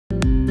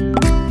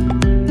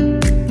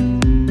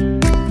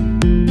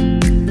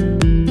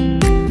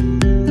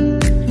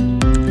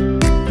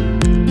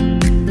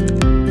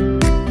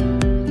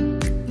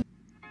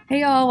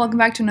welcome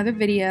back to another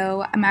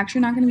video. I'm actually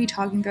not going to be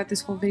talking throughout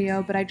this whole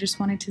video, but I just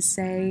wanted to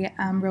say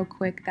real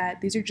quick that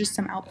these are just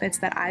some outfits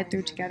that I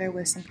threw together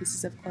with some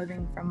pieces of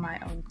clothing from my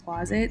own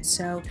closet.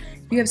 So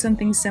if you have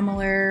something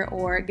similar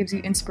or it gives you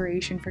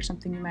inspiration for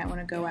something you might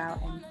want to go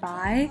out and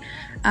buy,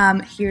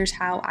 here's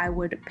how I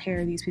would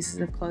pair these pieces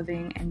of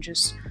clothing and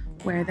just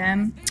wear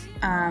them.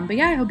 But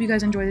yeah, I hope you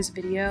guys enjoy this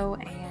video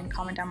and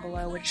comment down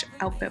below which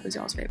outfit was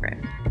y'all's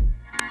favorite.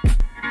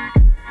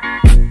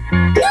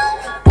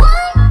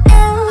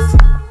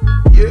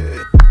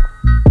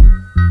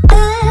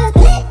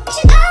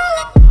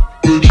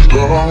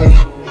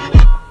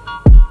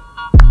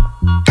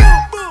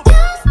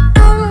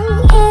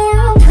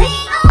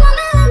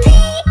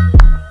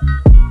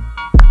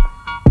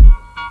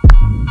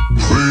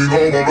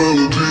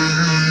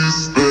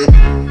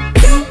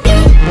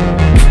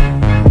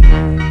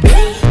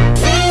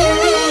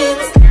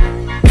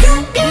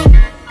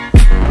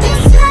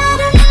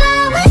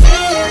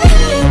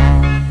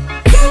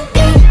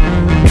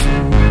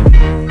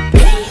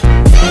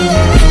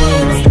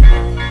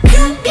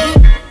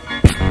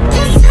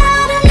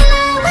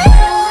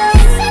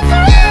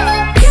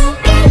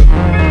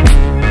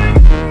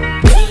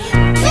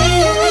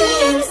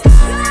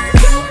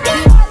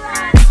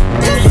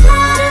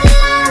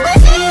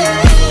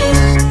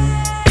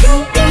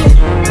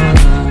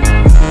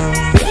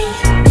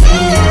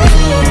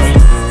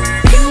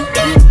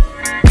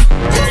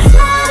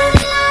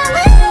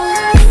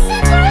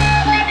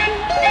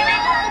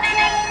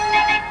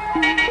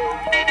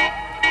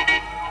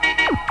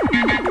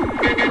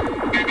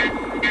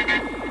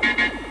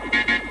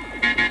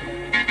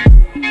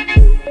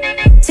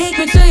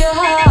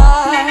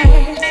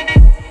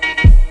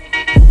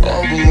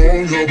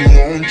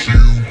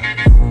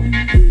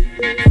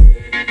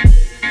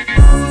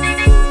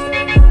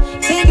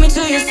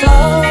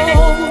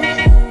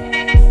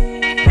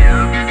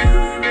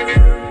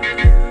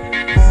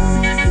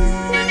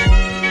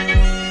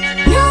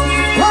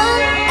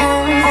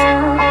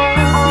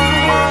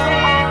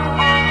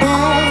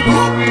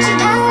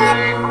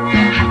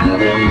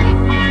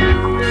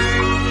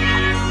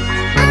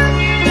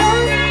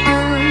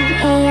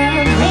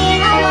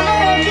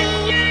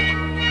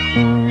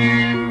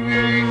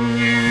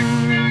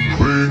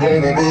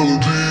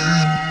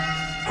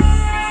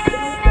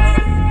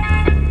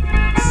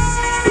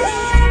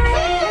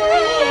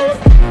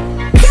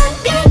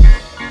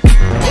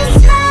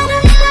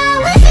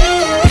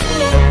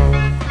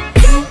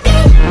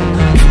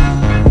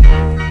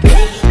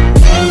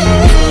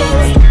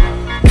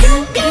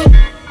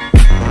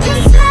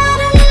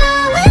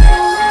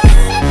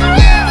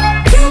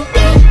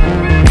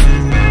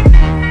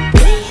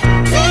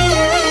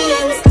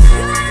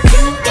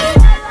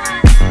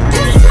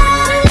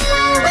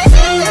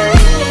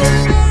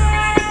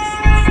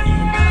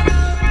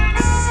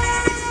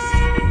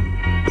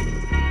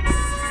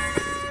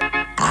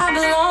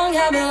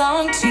 I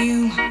belong to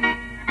you.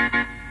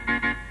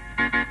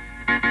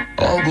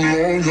 I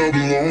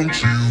belong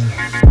to you.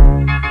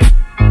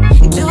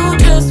 Do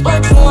just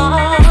what you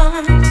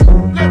want.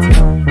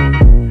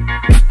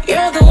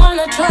 You're the one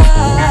I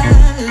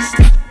trust,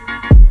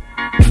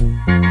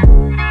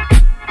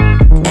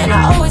 and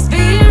I always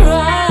be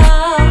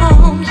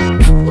around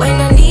when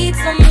I need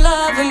some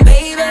loving,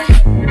 baby.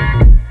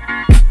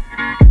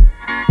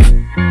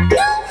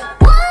 No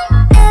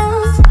one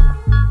else.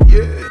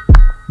 Yeah.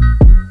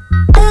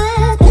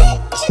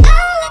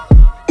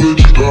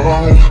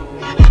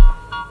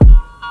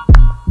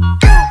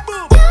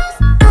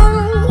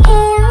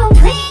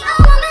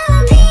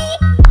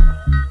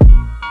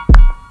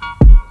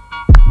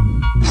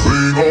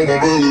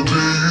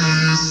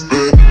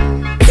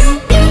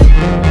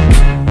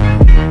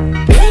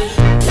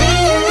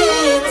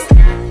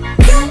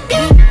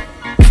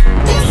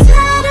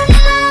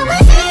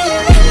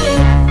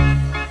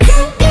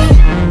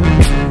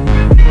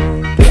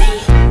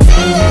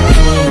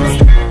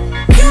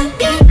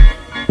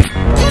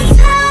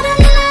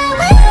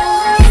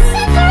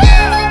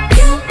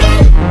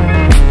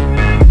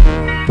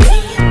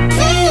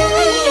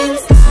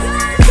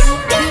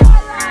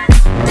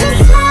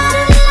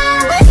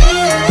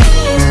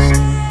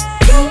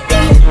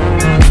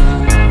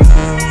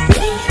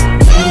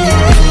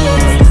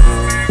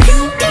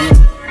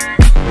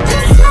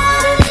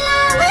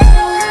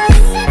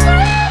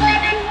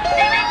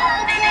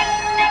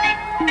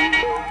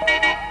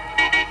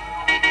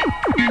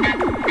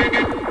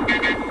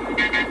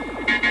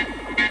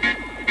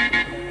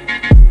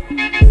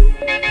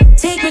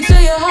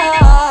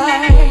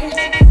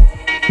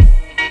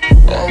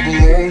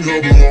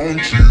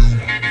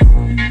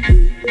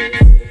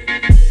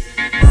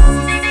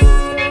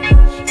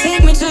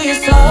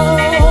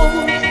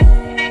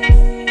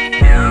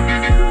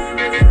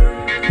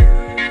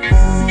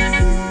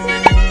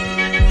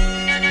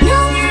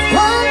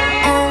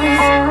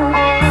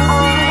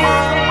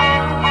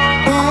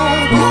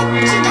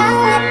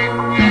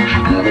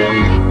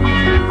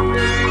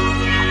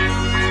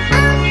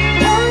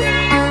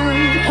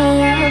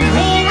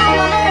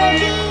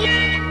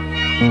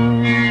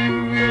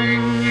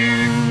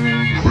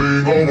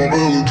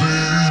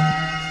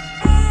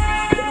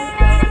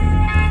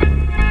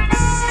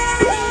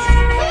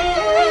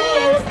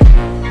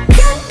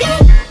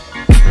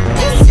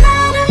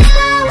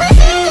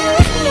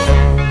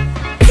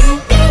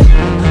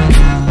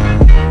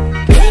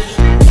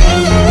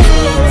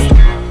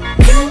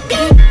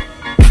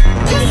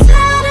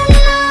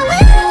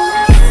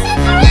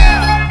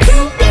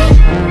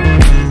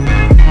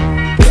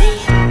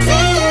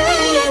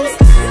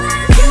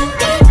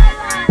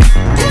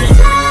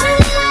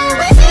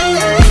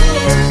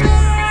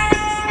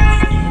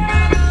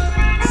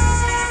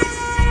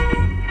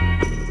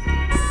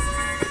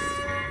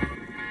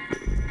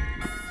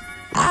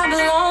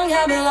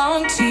 I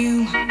belong to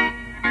you.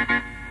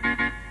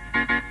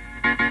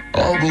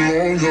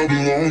 I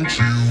belong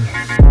to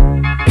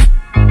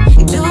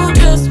you. Do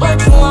just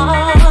what you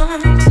want.